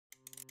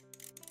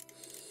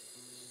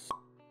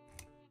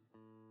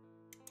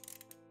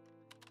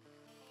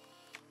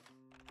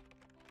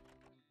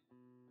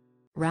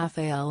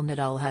Rafael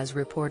Nadal has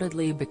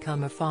reportedly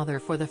become a father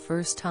for the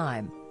first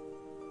time.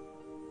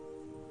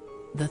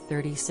 The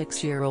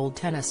 36-year-old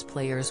tennis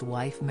player's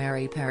wife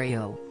Mery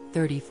Perello,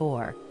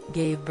 34,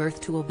 gave birth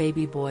to a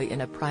baby boy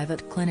in a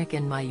private clinic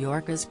in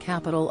Mallorca's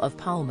capital of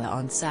Palma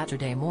on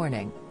Saturday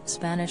morning,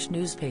 Spanish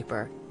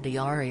newspaper,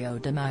 Diario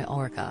de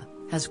Mallorca,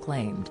 has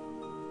claimed.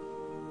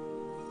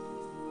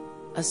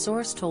 A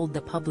source told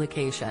the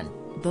publication,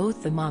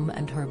 both the mum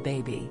and her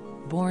baby,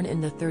 born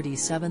in the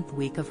 37th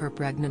week of her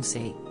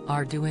pregnancy,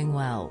 are doing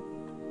well.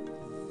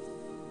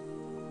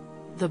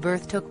 The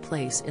birth took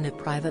place in a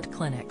private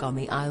clinic on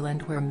the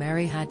island where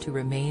Mery had to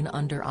remain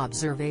under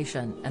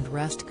observation and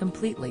rest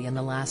completely in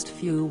the last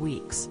few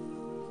weeks.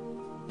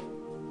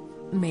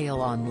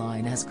 Mail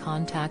Online has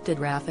contacted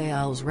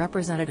Rafael's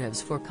representatives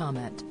for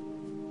comment.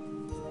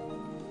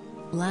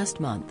 Last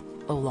month,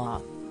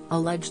 Ola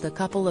alleged the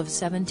couple of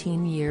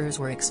 17 years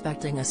were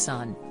expecting a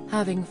son,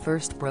 having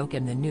first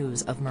broken the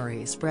news of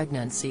Mery's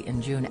pregnancy in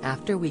June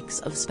after weeks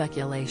of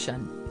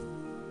speculation.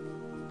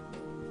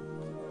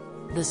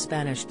 The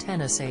Spanish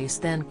tennis ace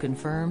then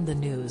confirmed the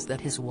news that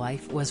his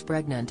wife was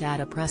pregnant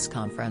at a press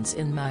conference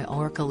in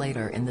Mallorca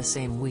later in the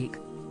same week.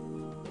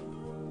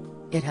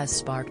 It has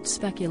sparked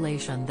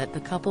speculation that the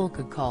couple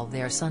could call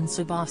their son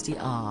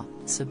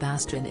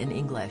Sebastian in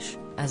English,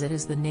 as it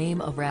is the name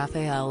of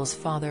Rafael's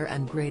father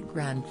and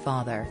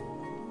great-grandfather.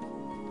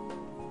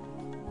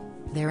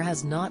 There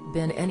has not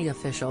been any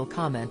official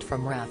comment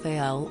from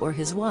Rafael or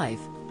his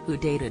wife, who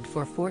dated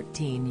for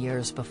 14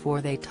 years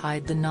before they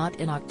tied the knot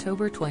in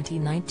October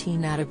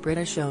 2019 at a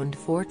British-owned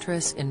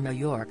fortress in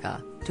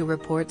Mallorca, to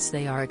reports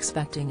they are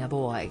expecting a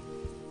boy.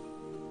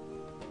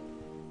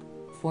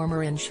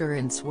 Former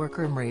insurance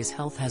worker Mery's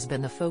health has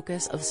been the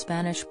focus of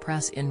Spanish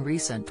press in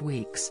recent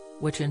weeks,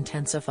 which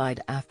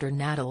intensified after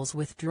Nadal's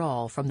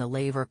withdrawal from the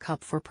Laver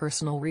Cup for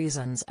personal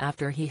reasons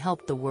after he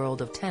helped the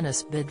world of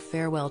tennis bid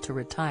farewell to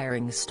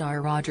retiring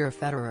star Roger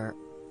Federer.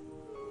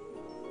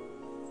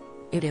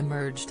 It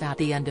emerged at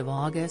the end of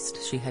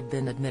August she had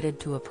been admitted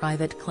to a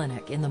private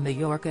clinic in the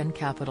Mallorcan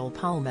capital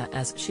Palma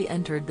as she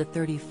entered the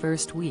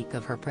 31st week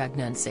of her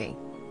pregnancy.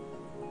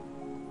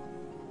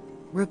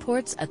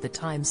 Reports at the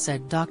time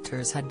said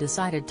doctors had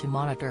decided to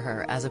monitor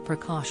her as a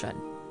precaution.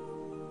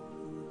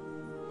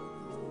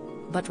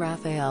 But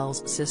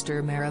Rafael's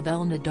sister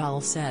Rafael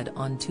Nadal said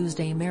on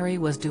Tuesday Mery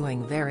was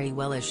doing very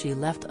well as she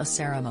left a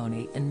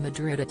ceremony in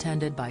Madrid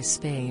attended by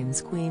Spain's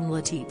Queen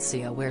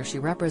Letizia where she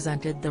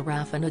represented the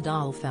Rafa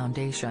Nadal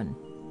Foundation.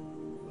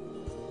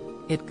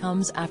 It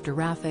comes after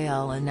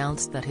Rafael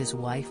announced that his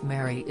wife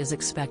Mery is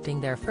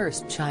expecting their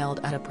first child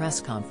at a press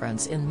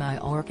conference in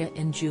Mallorca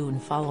in June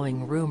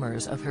following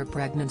rumors of her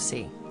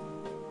pregnancy.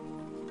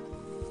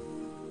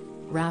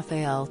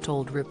 Rafael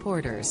told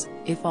reporters,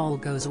 "If all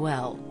goes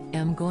well,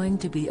 I'm going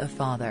to be a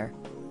father.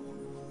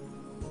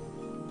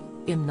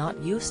 I'm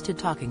not used to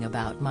talking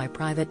about my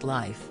private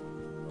life.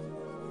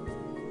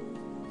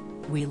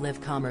 We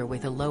live calmer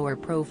with a lower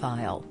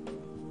profile.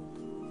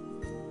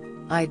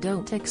 I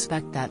don't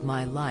expect that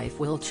my life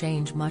will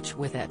change much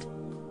with it."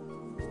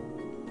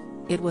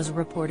 It was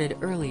reported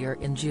earlier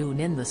in June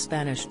in the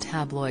Spanish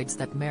tabloids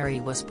that Mery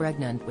was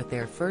pregnant with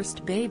their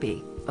first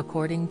baby,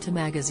 according to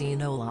magazine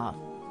Hola.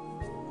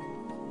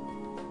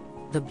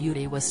 The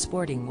beauty was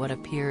sporting what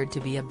appeared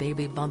to be a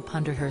baby bump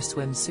under her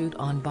swimsuit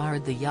on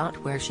board the yacht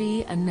where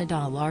she and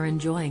Nadal are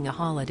enjoying a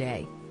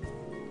holiday.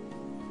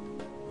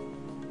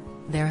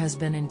 There has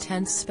been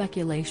intense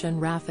speculation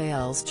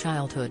Rafael's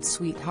childhood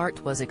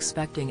sweetheart was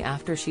expecting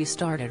after she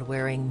started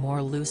wearing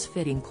more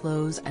loose-fitting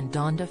clothes and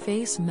donned a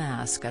face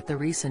mask at the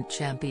recent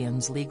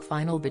Champions League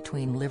final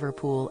between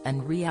Liverpool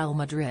and Real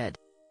Madrid.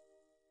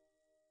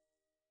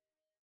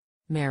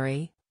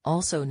 Mery,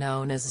 also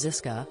known as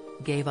Ziska,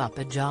 gave up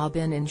a job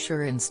in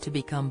insurance to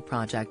become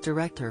project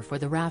director for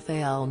the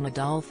Rafael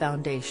Nadal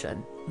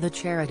Foundation, the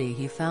charity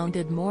he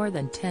founded more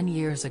than 10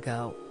 years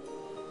ago.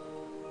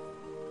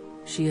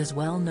 She is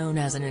well known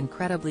as an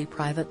incredibly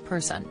private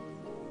person.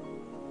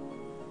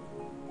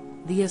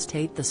 The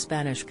estate the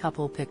Spanish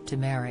couple picked to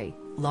marry,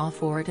 La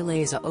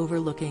Fortaleza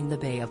overlooking the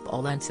Bay of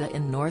Palencia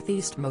in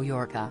northeast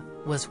Mallorca,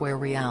 was where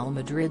Real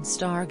Madrid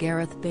star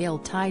Gareth Bale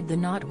tied the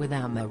knot with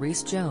Emma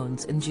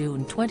Rees-Jones in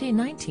June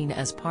 2019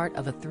 as part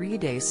of a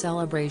 3-day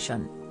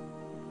celebration.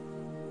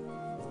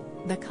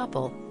 The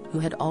couple, who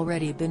had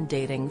already been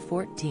dating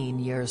 14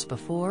 years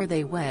before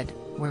they wed,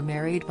 were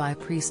married by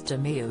priest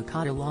Dameu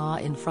Català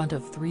in front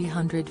of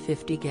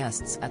 350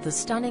 guests at the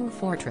stunning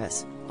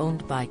fortress,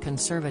 owned by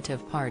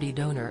Conservative Party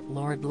donor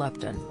Lord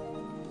Lupton.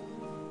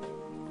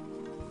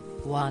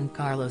 Juan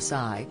Carlos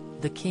I,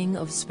 the King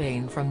of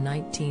Spain from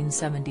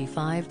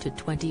 1975 to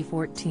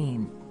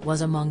 2014,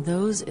 was among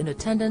those in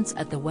attendance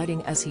at the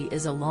wedding as he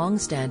is a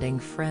long-standing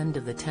friend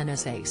of the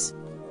tennis ace.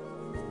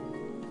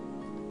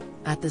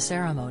 At the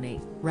ceremony,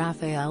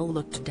 Rafael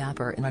looked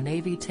dapper in a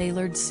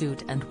navy-tailored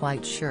suit and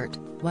white shirt,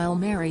 while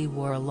Mery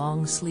wore a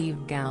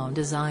long-sleeved gown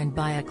designed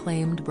by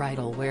acclaimed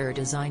bridal wear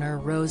designer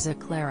Rosa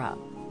Clara.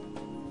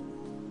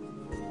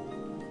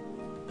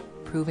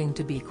 proving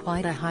to be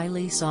quite a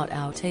highly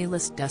sought-out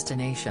A-list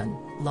destination.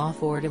 La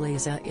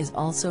Fortaleza is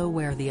also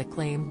where the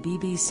acclaimed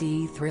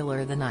BBC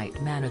thriller The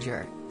Night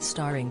Manager,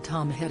 starring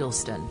Tom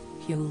Hiddleston,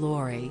 Hugh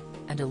Laurie,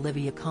 and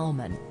Olivia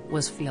Colman,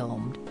 was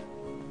filmed.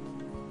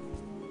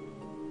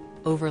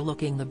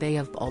 Overlooking the Bay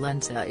of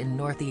Pollença in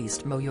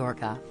northeast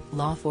Mallorca,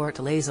 La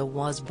Fortaleza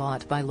was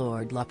bought by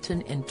Lord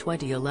Lupton in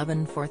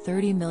 2011 for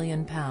 £30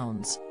 million,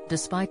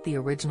 despite the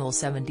original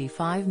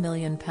 £75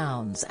 million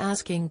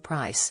asking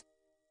price.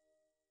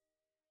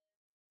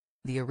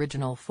 The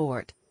original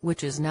fort,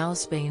 which is now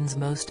Spain's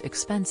most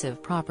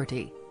expensive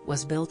property,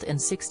 was built in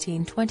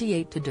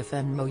 1628 to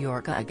defend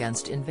Mallorca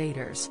against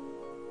invaders.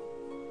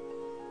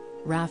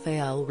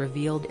 Rafael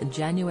revealed in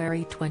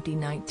January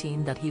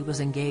 2019 that he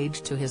was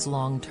engaged to his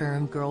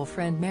long-term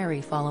girlfriend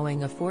Mery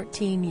following a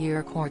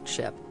 14-year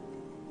courtship.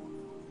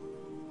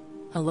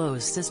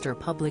 Hello's sister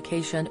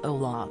publication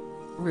Hola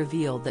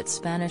revealed that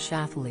Spanish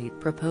athlete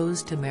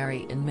proposed to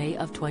Mery in May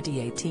of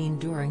 2018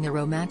 during a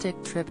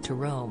romantic trip to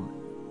Rome.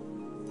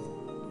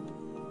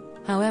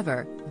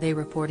 However, they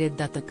reported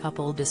that the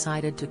couple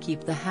decided to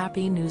keep the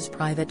happy news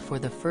private for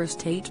the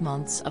first 8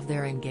 months of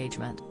their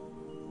engagement.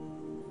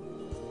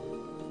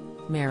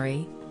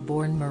 Mery,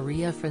 born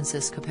Maria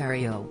Francisca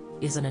Perello,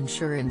 is an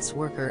insurance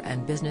worker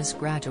and business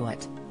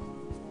graduate.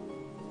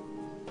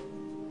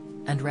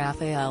 And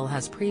Rafael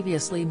has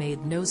previously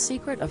made no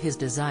secret of his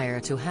desire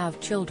to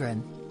have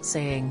children,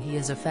 saying he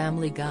is a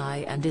family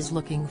guy and is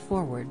looking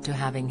forward to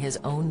having his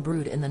own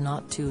brood in the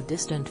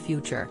not-too-distant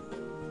future.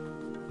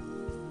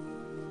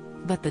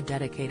 But the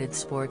dedicated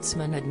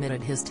sportsman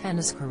admitted his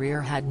tennis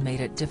career had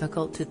made it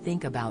difficult to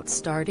think about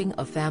starting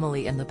a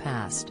family in the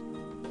past.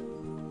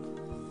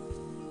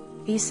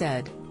 He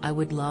said, "I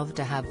would love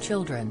to have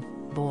children,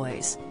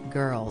 boys,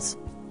 girls.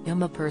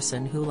 I'm a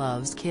person who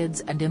loves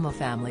kids and I'm a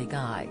family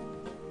guy.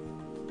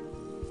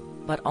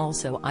 But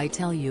also I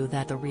tell you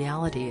that the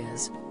reality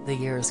is, the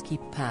years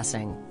keep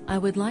passing. I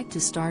would like to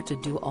start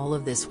to do all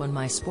of this when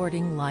my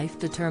sporting life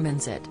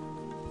determines it."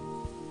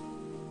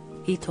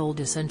 He told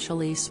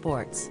Essentially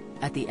Sports,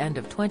 "At the end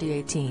of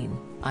 2018,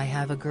 I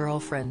have a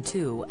girlfriend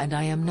too and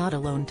I am not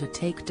alone to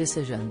take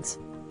decisions.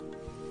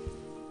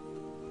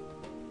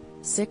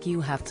 You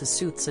have to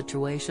suit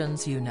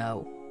situations, you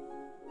know.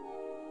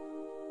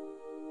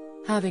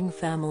 Having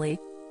family?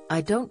 I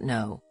don't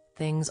know,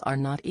 things are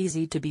not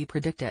easy to be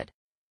predicted.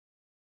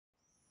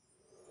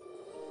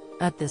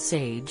 At this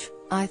age,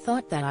 I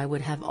thought that I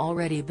would have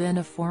already been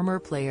a former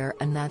player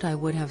and that I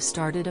would have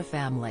started a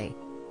family."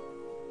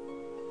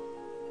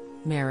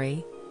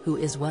 Mery, who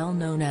is well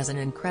known as an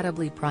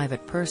incredibly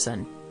private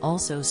person,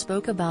 also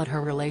spoke about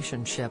her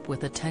relationship with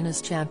the tennis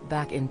champ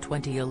back in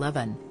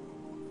 2011.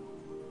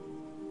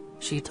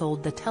 She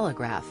told The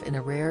Telegraph in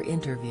a rare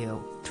interview,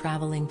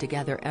 "Traveling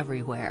together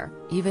everywhere,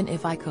 even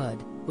if I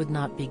could, would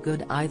not be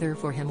good either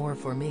for him or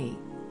for me.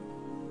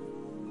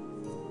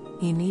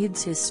 He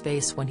needs his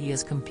space when he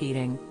is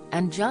competing,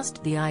 and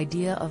just the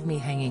idea of me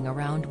hanging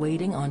around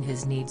waiting on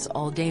his needs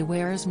all day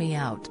wears me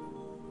out.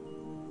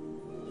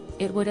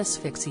 It would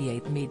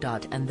asphyxiate me.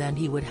 And then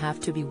he would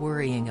have to be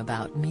worrying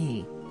about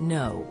me,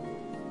 no.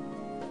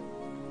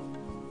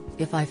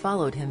 If I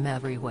followed him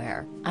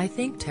everywhere, I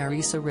think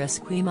Teresa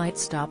risked we might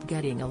stop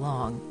getting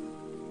along."